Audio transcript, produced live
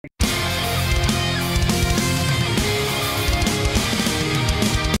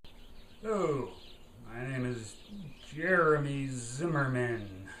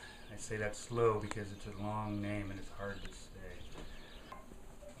Zimmerman. I say that slow because it's a long name and it's hard to say.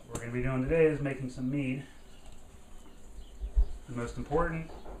 What we're going to be doing today is making some mead. The most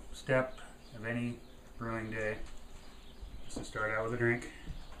important step of any brewing day is to start out with a drink.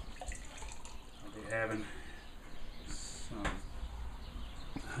 I'll be having some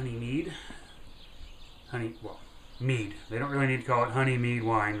honey mead. Mead. They don't really need to call it honey mead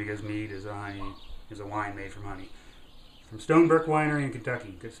wine because mead is a wine made from honey. From Stonebrook Winery in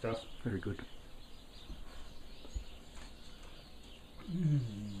Kentucky. Good stuff. Very good.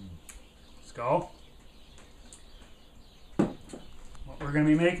 Skull. What we're going to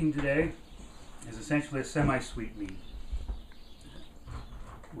be making today is essentially a semi-sweet mead,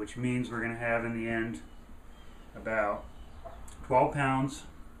 which means we're going to have in the end about 12 pounds,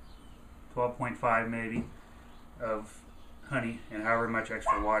 12.5 maybe, of honey and however much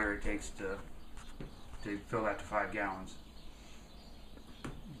extra water it takes to fill that to 5 gallons.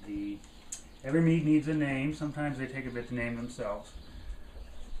 Every mead needs a name. Sometimes they take a bit to name themselves.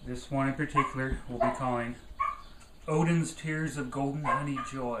 This one in particular we'll be calling Odin's Tears of Golden Honey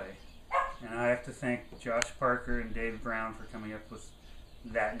Joy. And I have to thank Josh Parker and Dave Brown for coming up with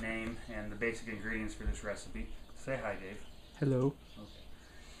that name and the basic ingredients for this recipe. Say hi, Dave. Hello.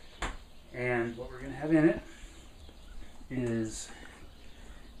 Okay. And what we're going to have in it is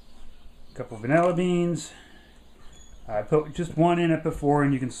a couple of vanilla beans. I put just one in it before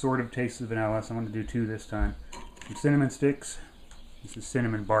and you can sort of taste the vanilla, so I'm going to do 2 this time. Some cinnamon sticks. This is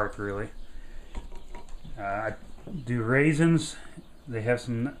cinnamon bark, really. I do raisins. They have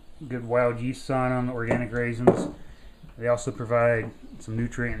some good wild yeast on them, organic raisins. They also provide some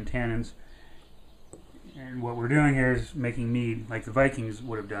nutrient and tannins. And what we're doing here is making mead like the Vikings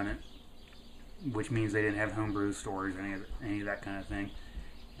would have done it, which means they didn't have homebrew stores, any of that kind of thing.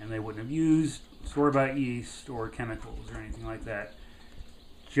 And they wouldn't have used store-bought yeast or chemicals or anything like that.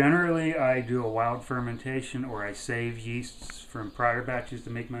 Generally, I do a wild fermentation or I save yeasts from prior batches to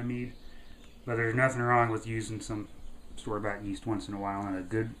make my mead. But there's nothing wrong with using some store-bought yeast once in a while. And a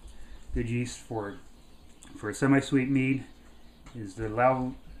good yeast for a semi-sweet mead is the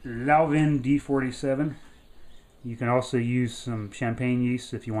Lalvin D-47. You can also use some champagne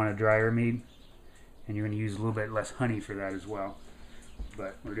yeast if you want a drier mead. And you're going to use a little bit less honey for that as well.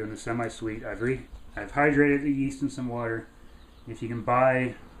 But we're doing the semi-sweet. I've hydrated the yeast in some water. If you can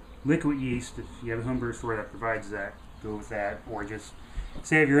buy liquid yeast, if you have a homebrew store that provides that, go with that. Or just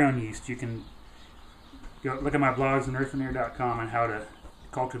save your own yeast. You can go look at my blogs on earthandAir.com on how to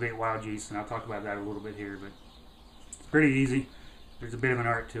cultivate wild yeast, and I'll talk about that a little bit here. But it's pretty easy. There's a bit of an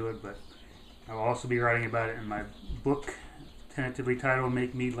art to it, but I'll also be writing about it in my book, tentatively titled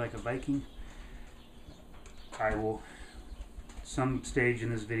Make Mead Like a Viking. I will, some stage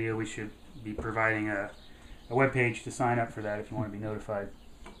in this video, we should be providing a web page to sign up for that if you want to be notified.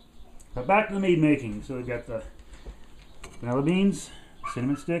 But back to the mead making. So we've got the vanilla beans,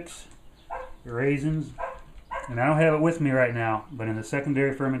 cinnamon sticks, the raisins, and I don't have it with me right now, but in the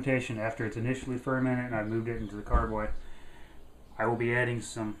secondary fermentation, after it's initially fermented and I've moved it into the carboy, I will be adding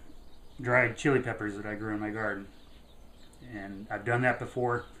some dried chili peppers that I grew in my garden. And I've done that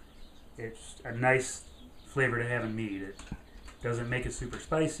before. It's a nice flavor to have in mead. It doesn't make it super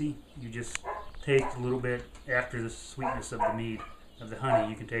spicy. You just taste a little bit after the sweetness of the mead, of the honey.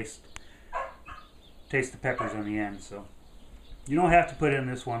 You can taste the peppers on the end. So you don't have to put it in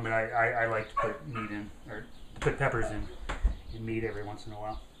this one, but I like to put meat in, or to put peppers in mead every once in a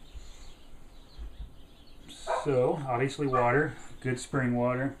while. So obviously water, good spring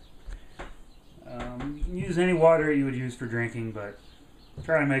water. You can use any water you would use for drinking, but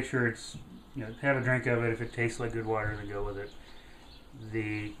try to make sure it's, have a drink of it. If it tastes like good water, then go with it.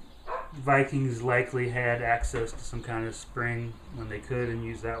 The Vikings likely had access to some kind of spring when they could and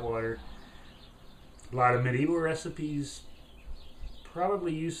used that water. A lot of medieval recipes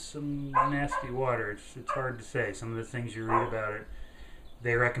probably use some nasty water. It's hard to say. Some of the things you read about it,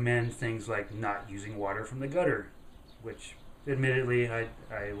 they recommend things like not using water from the gutter, which admittedly I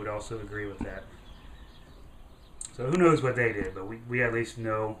would also agree with that. So who knows what they did, but we at least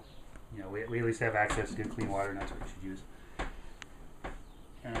know, we at least have access to good clean water, and that's what you should use.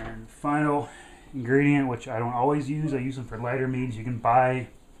 And final ingredient, which I don't always use, I use them for lighter meads. You can buy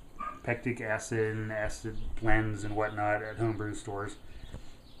pectic acid and acid blends and whatnot at homebrew stores.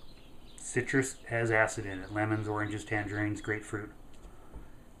 Citrus has acid in it. Lemons, oranges, tangerines, grapefruit.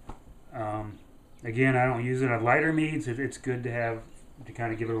 Again, I don't use it on lighter meads. It's good to have, to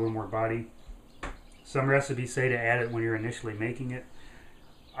kind of give it a little more body. Some recipes say to add it when you're initially making it.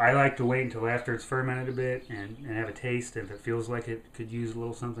 I like to wait until after it's fermented a bit and have a taste. If it feels like it could use a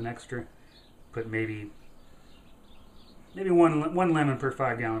little something extra, put maybe maybe one lemon per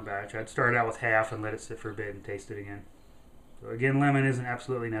 5-gallon batch. I'd start out with half and let it sit for a bit and taste it again. So again, lemon isn't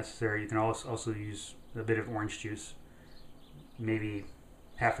absolutely necessary. You can also use a bit of orange juice, maybe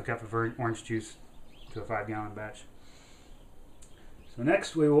half a cup of orange juice to a 5-gallon batch. So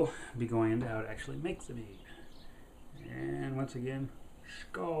next we will be going into how to actually make the mead. And once again,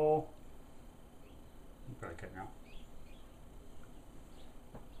 skull. You probably cut now.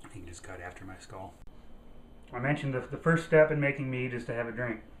 You can just cut after my skull. I mentioned the first step in making mead is to have a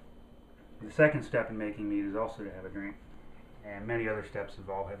drink. The second step in making mead is also to have a drink. And many other steps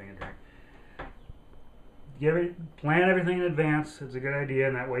involve having a drink. Plan everything in advance. It's a good idea,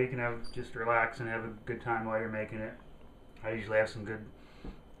 and that way you can just relax and have a good time while you're making it. I usually have some good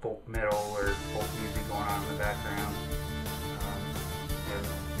folk metal or folk music going on in the background.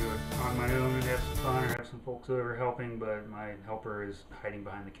 Do it on my own and have some fun, or have some folks over helping, but my helper is hiding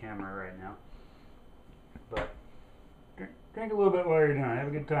behind the camera right now. But drink a little bit while you're done. Have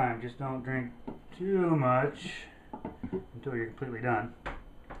a good time. Just don't drink too much until you're completely done.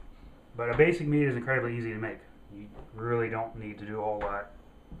 But a basic mead is incredibly easy to make. You really don't need to do a whole lot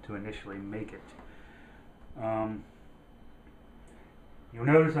to initially make it. You'll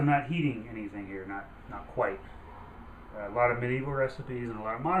notice I'm not heating anything here, not quite. A lot of medieval recipes and a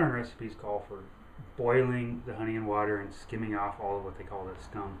lot of modern recipes call for boiling the honey and water and skimming off all of what they call the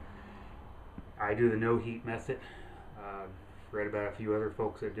scum. I do the no heat method. Read about a few other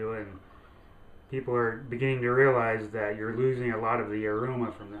folks that do it, and people are beginning to realize that you're losing a lot of the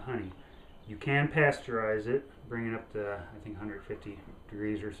aroma from the honey. You can pasteurize it, bring it up to I think 150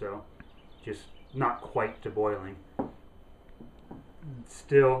 degrees or so, just not quite to boiling.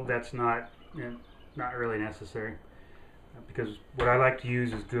 Still, that's not really necessary, because what I like to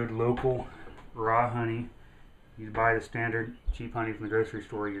use is good local raw honey. You buy the standard cheap honey from the grocery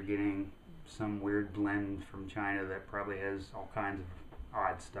store, you're getting some weird blend from China that probably has all kinds of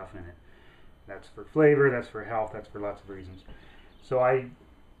odd stuff in it. That's for flavor, that's for health, that's for lots of reasons. So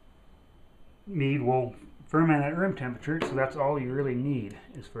mead will ferment at room temperature, so that's all you really need,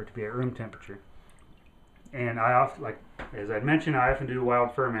 is for it to be at room temperature. And I often, as I mentioned, I often do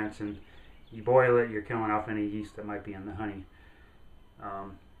wild ferments, and you boil it, you're killing off any yeast that might be in the honey.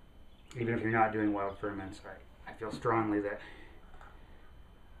 Even if you're not doing wild ferments, I feel strongly that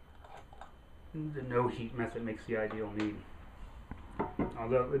the no heat method makes the ideal mead.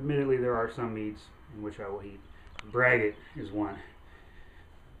 Although, admittedly, there are some meads in which I will heat. Braggot is one.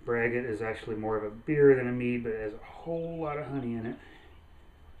 Braggot is actually more of a beer than a mead, but it has a whole lot of honey in it.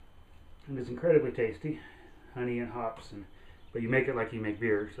 And it's incredibly tasty. Honey and hops, but you make it like you make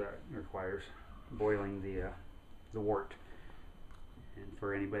beer, so that requires boiling the wort. And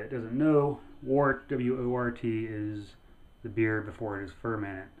for anybody that doesn't know, wort, W-O-R-T, is the beer before it is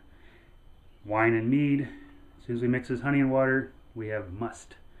fermented. Wine and mead, as soon as we mix this honey and water, we have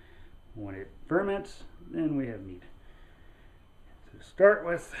must. When it ferments, then we have mead. So to start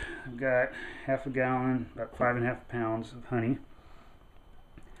with, I've got half a gallon, about 5.5 pounds of honey.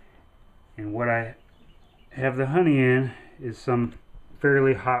 And what I have the honey in is some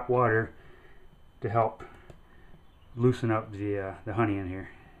fairly hot water to help loosen up the honey in here.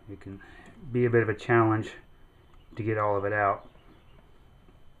 It can be a bit of a challenge to get all of it out.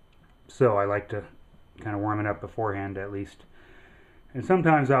 So I like to kind of warm it up beforehand at least. And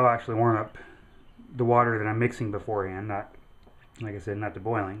sometimes I'll actually warm up the water that I'm mixing beforehand, not, like I said, not to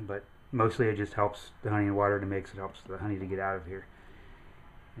boiling, but mostly it just helps the honey and water to mix. It helps the honey to get out of here.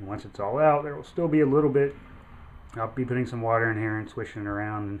 And once it's all out, there will still be a little bit. I'll be putting some water in here and swishing it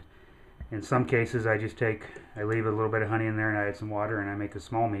around. And in some cases, I leave a little bit of honey in there and I add some water and I make a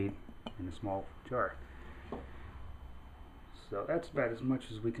small mead in a small jar. So that's about as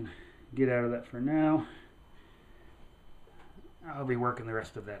much as we can get out of that for now. I'll be working the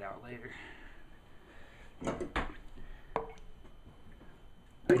rest of that out later.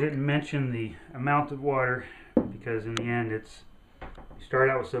 I didn't mention the amount of water because in the end you start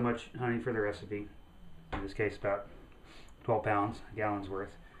out with so much honey for the recipe. In this case, about 12 pounds, a gallon's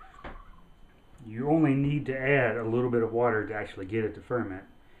worth. You only need to add a little bit of water to actually get it to ferment.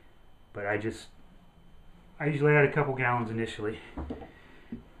 But I usually add a couple gallons initially.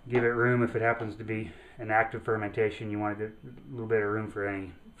 Give it room if it happens to be an active fermentation. You want to get a little bit of room for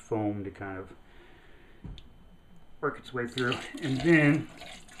any foam to kind of work its way through. And then,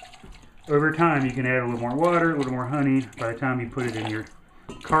 over time, you can add a little more water, a little more honey. By the time you put it in your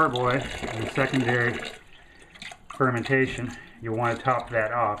carboy, in the secondary fermentation, you'll want to top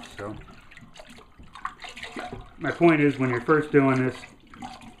that off. So my point is, when you're first doing this,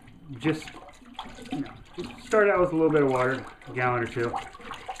 just start out with a little bit of water, a gallon or two,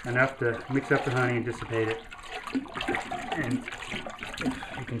 enough to mix up the honey and dissipate it. And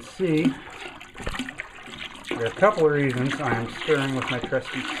you can see there are a couple of reasons I am stirring with my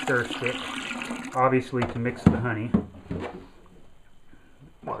trusty stir stick. Obviously to mix the honey.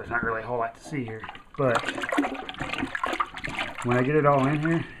 Well, there's not really a whole lot to see here, but when I get it all in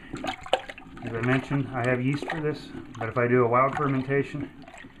here, as I mentioned, I have yeast for this, but if I do a wild fermentation,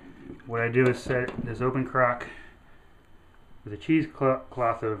 what I do is set this open crock with a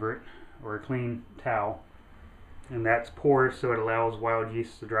cheesecloth over it, or a clean towel, and that's porous so it allows wild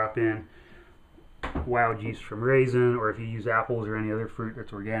yeast to drop in. Wild yeast from raisin, or if you use apples or any other fruit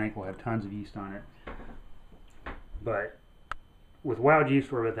that's organic, will have tons of yeast on it. But with wild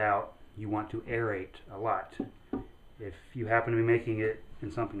yeast or without, you want to aerate a lot. If you happen to be making it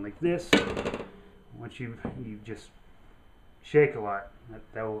in something like this, once you just shake a lot,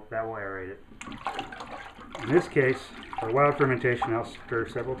 that will aerate it. In this case, for wild fermentation, I'll stir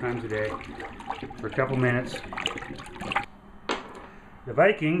several times a day for a couple minutes. The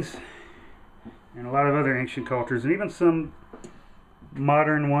Vikings and a lot of other ancient cultures, and even some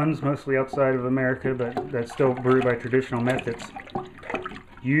modern ones, mostly outside of America, but that still brewed by traditional methods,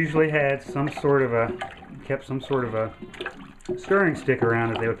 usually had kept some sort of a stirring stick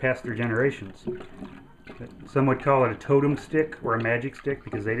around that they would pass through generations. Some would call it a totem stick or a magic stick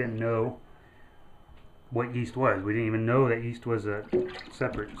because they didn't know what yeast was. We didn't even know that yeast was a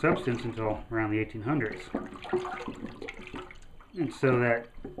separate substance until around the 1800s. And so that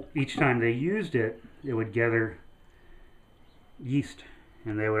each time they used it, it would gather yeast,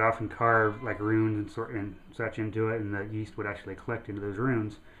 and they would often carve like runes and such into it, and the yeast would actually collect into those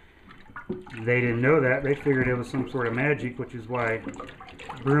runes. They didn't know that. They figured it was some sort of magic, which is why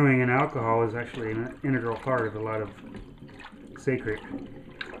brewing and alcohol is actually an integral part of a lot of sacred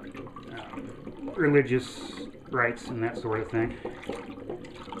religious rites and that sort of thing.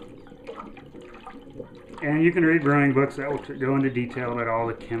 And you can read brewing books that will go into detail about all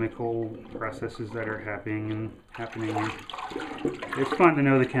the chemical processes that are happening. It's fun to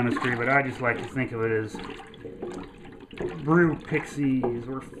know the chemistry, but I just like to think of it as brew pixies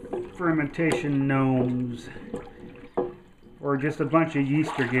or fermentation gnomes, or just a bunch of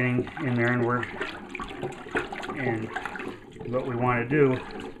yeast are getting in there, and what we want to do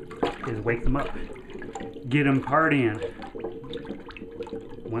is wake them up, get them partying.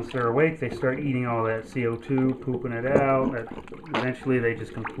 Once they're awake, they start eating all that CO2, pooping it out. Eventually, they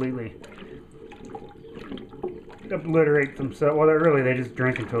just completely obliterate themselves. Well, they just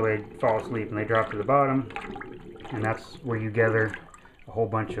drink until they fall asleep and they drop to the bottom. And that's where you gather a whole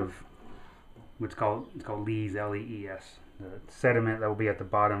bunch of it's called lees, L-E-E-S. The sediment that will be at the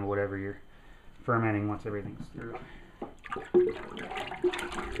bottom of whatever you're fermenting once everything's through.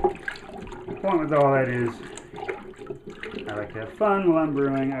 The point with all that is, I like to have fun while I'm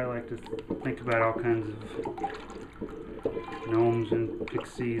brewing. I like to think about all kinds of gnomes and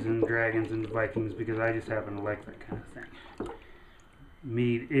pixies and dragons and Vikings because I just happen to like that kind of thing.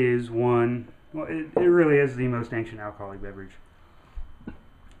 Mead is one. Well, it really is the most ancient alcoholic beverage.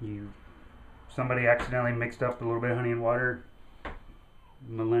 Somebody accidentally mixed up a little bit of honey and water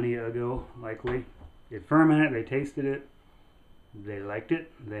millennia ago, likely. It fermented, they tasted it, they liked it,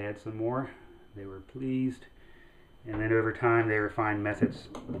 they had some more, they were pleased, and then over time they refined methods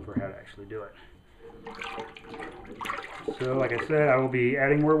for how to actually do it. So like I said, I will be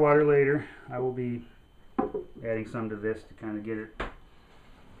adding more water later. I will be adding some to this to kind of get it.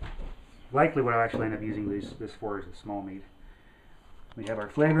 Likely what I'll actually end up using this for is a small mead. We have our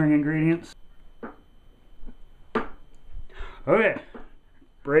flavoring ingredients. Okay,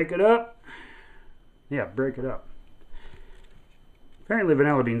 break it up. Yeah, break it up. Apparently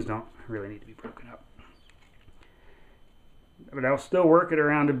vanilla beans don't really need to be broken up. But I'll still work it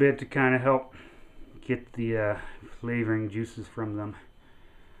around a bit to kind of help get the flavoring juices from them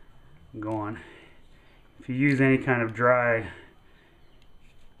going. If you use any kind of dry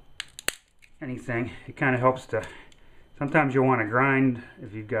anything, it kind of helps to, sometimes you'll want to grind.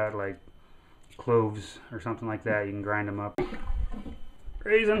 If you've got like cloves or something like that, you can grind them up.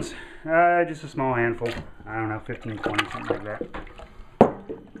 Raisins, just a small handful, I don't know, 15, 20, something like that.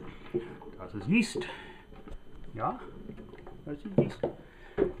 This is yeast. Yeah, that's yeast.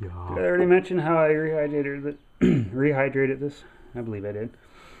 Yeah. Did I already mention how I rehydrated this? I believe I did.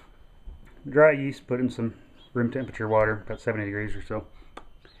 Dry yeast, put in some room temperature water, about 70 degrees or so,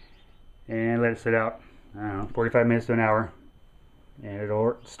 and let it sit out, I don't know, 45 minutes to an hour, and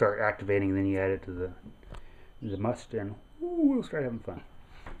it'll start activating, and then you add it to the must, and we'll start having fun.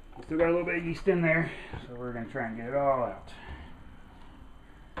 Still got a little bit of yeast in there, so we're going to try and get it all out.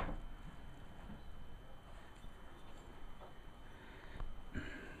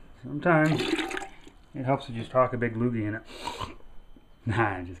 Sometimes, it helps to just talk a big loogie in it. Nah,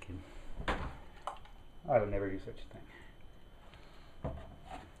 I'm just kidding. I would never do such a thing.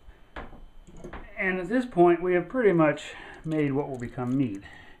 And at this point, we have pretty much made what will become mead.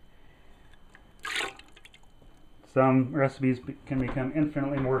 Some recipes can become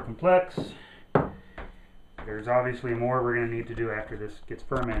infinitely more complex. There's obviously more we're going to need to do after this gets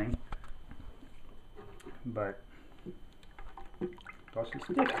fermenting. But that's a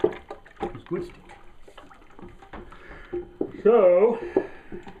stick. It's good stick. So,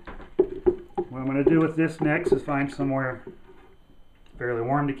 what I'm going to do with this next is find somewhere fairly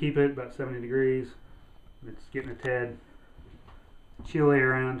warm to keep it, about 70 degrees. It's getting a tad chilly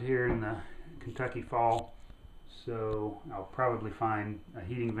around here in the Kentucky fall. So I'll probably find a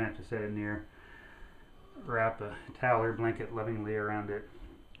heating vent to set it near, wrap a towel or blanket lovingly around it.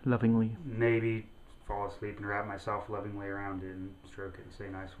 Lovingly? Maybe fall asleep and wrap myself lovingly around it and stroke it and say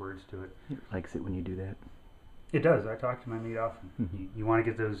nice words to it. It likes it when you do that. It does. I talk to my meat often. Mm-hmm. You want to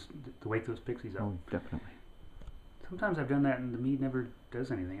get those, to wake those pixies up. Oh, definitely. Sometimes I've done that and the meat never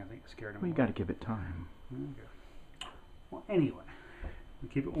does anything. I think it scared them. Well, you got to give it time. Okay. Well, anyway, we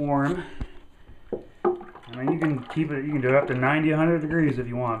keep it warm. I mean, you can keep it, you can do it up to 90, 100 degrees if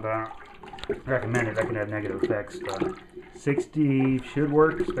you want, but I don't recommend it. That can have negative effects. 60 should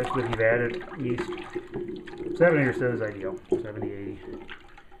work, especially if you've added yeast. 70 or so is ideal. 70, 80.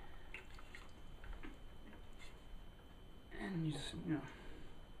 And you just, you know,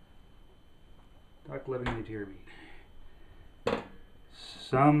 talk lovingly to your meat.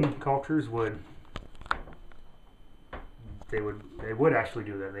 Some cultures would, they would actually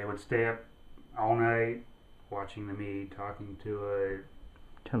do that. They would stay up all night watching the meat, talking to it,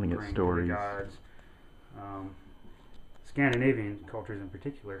 telling it stories. Gods. Scandinavian cultures in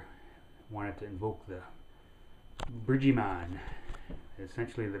particular wanted to invoke the Bryggeman,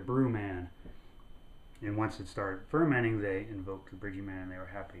 essentially the brew man. And once it started fermenting, they invoked the Bryggeman and they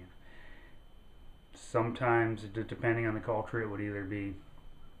were happy. Sometimes, depending on the culture, it would either be,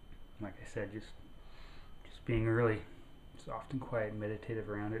 like I said, just being really soft and quiet and meditative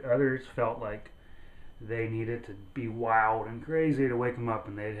around it. Others felt like they needed to be wild and crazy to wake them up,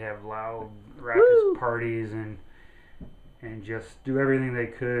 and they'd have loud, raucous parties and just do everything they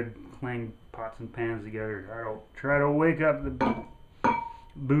could, clang pots and pans together, try to wake up the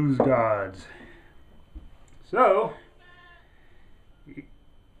booze gods. So,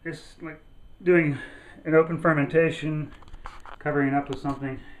 it's like doing an open fermentation, covering it up with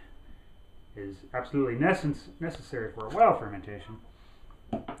something is absolutely necessary for a wild fermentation,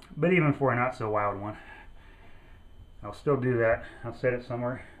 but even for a not so wild one, I'll still do that. I'll set it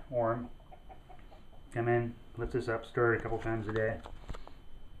somewhere warm, come in, lift this up, stir it a couple times a day.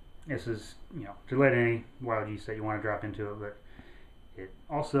 This is, you know, to let any wild yeast that you want to drop into it, but it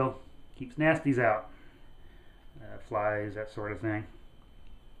also keeps nasties out, flies, that sort of thing.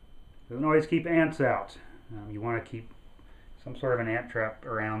 Doesn't always keep ants out. You want to keep some sort of an ant trap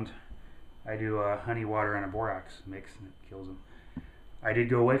around. I do honey water and a borax mix and it kills them. I did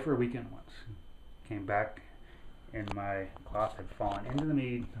go away for a weekend once. Came back and my cloth had fallen into the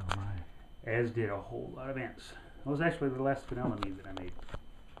mead, as did a whole lot of ants. That was actually the last vanilla mead that I made.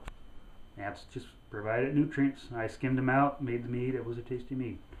 Ants just provided nutrients. I skimmed them out, made the mead. It was a tasty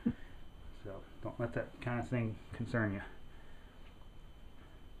mead. So don't let that kind of thing concern you.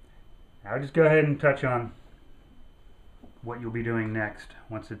 I'll just go ahead and touch on what you'll be doing next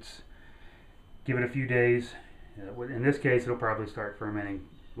once it's, give it a few days. In this case, it'll probably start fermenting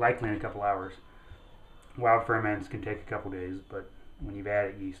likely in a couple hours. Wild ferments can take a couple days, but when you've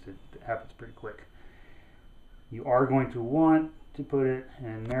added yeast, it happens pretty quick. You are going to want to put it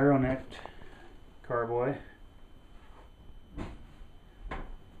in narrow-necked carboy.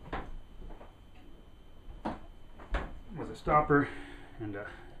 With a stopper and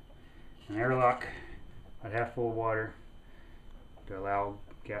an airlock, about half full of water to allow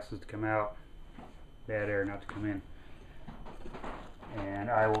gases to come out, bad air not to come in. And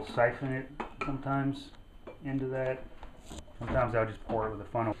I will siphon it sometimes into that. Sometimes I'll just pour it with a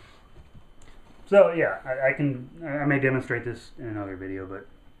funnel. So yeah, I may demonstrate this in another video, but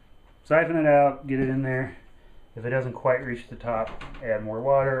siphon it out, get it in there. If it doesn't quite reach the top, add more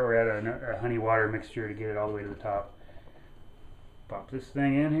water or add a honey water mixture to get it all the way to the top. Pop this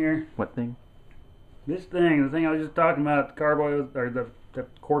thing in here. What thing? This thing, the thing I was just talking about, the carboy, or the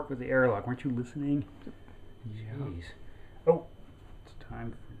cork with the airlock. Weren't you listening? Jeez. Oh, it's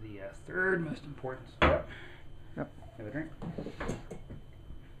time for the third most important step. Yep. Have a drink.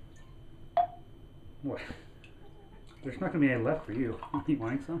 What? There's not going to be any left for you. You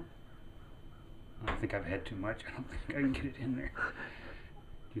wanting some? I don't think I've had too much. I don't think I can get it in there.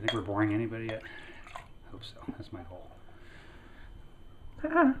 Do you think we're boring anybody yet? hope so. That's my goal.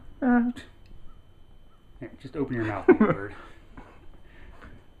 Hey, just open your mouth, big bird.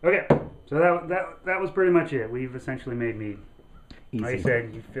 Okay, so that was pretty much it. We've essentially made mead. Easy. Like I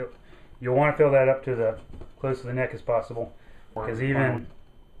said, you'll want to fill that up to the close to the neck as possible, because even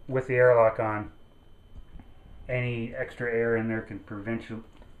with the airlock on, any extra air in there can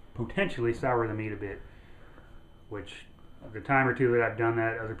potentially sour the mead a bit. Which the time or two that I've done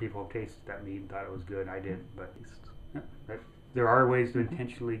that, other people have tasted that mead and thought it was good. I didn't, but there are ways to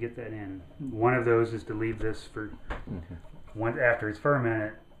intentionally get that in. One of those is to leave this for once after it's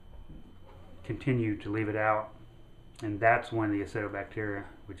fermented, continue to leave it out, and that's when the acetobacteria,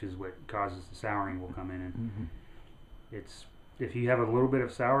 which is what causes the souring, will come in. And it's, if you have a little bit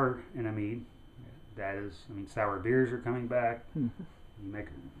of sour in a mead, that is, I mean, sour beers are coming back. You make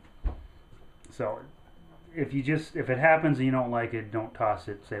so if it happens and you don't like it, don't toss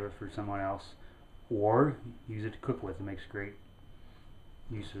it. Save it for someone else, or use it to cook with. It makes great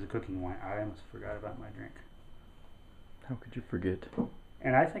use as a cooking wine. I almost forgot about my drink. How could you forget?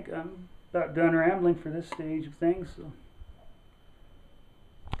 And I think I'm about done rambling for this stage of things. So.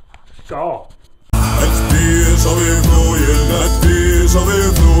 Skål! Het bier zal weer vloeien, het bier zal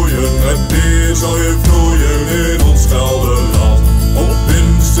weer vloeien, het bier zal weer vloeien in ons Gelderland. Op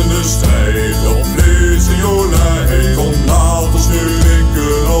winst in de strijd, op vlees en jolijt, kom laat ons nu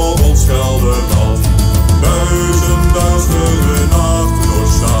drinken op ons Gelderland. Duizenden nachten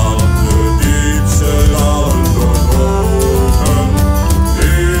doorstaan, de diepste dalen doorbroken.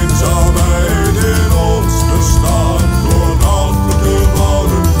 Eenzaamheid in ons bestaan, door nachtelijke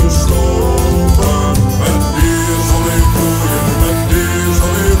wouden gesloten. Het bier zal weer vloeien, het bier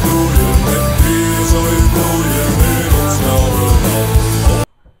zal weer vloeien, het bier zal weer vloeien in ons Gelderland.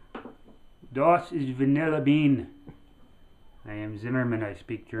 Das is vanilla bean. I am Zimmerman, I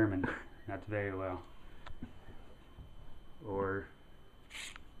speak German. Not very well. Or,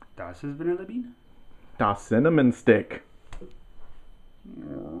 das is vanilla bean? Das cinnamon stick.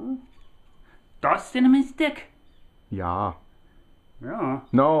 Das cinnamon stick? Ja. Yeah.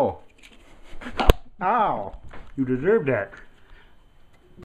 No. Ow. You deserve that.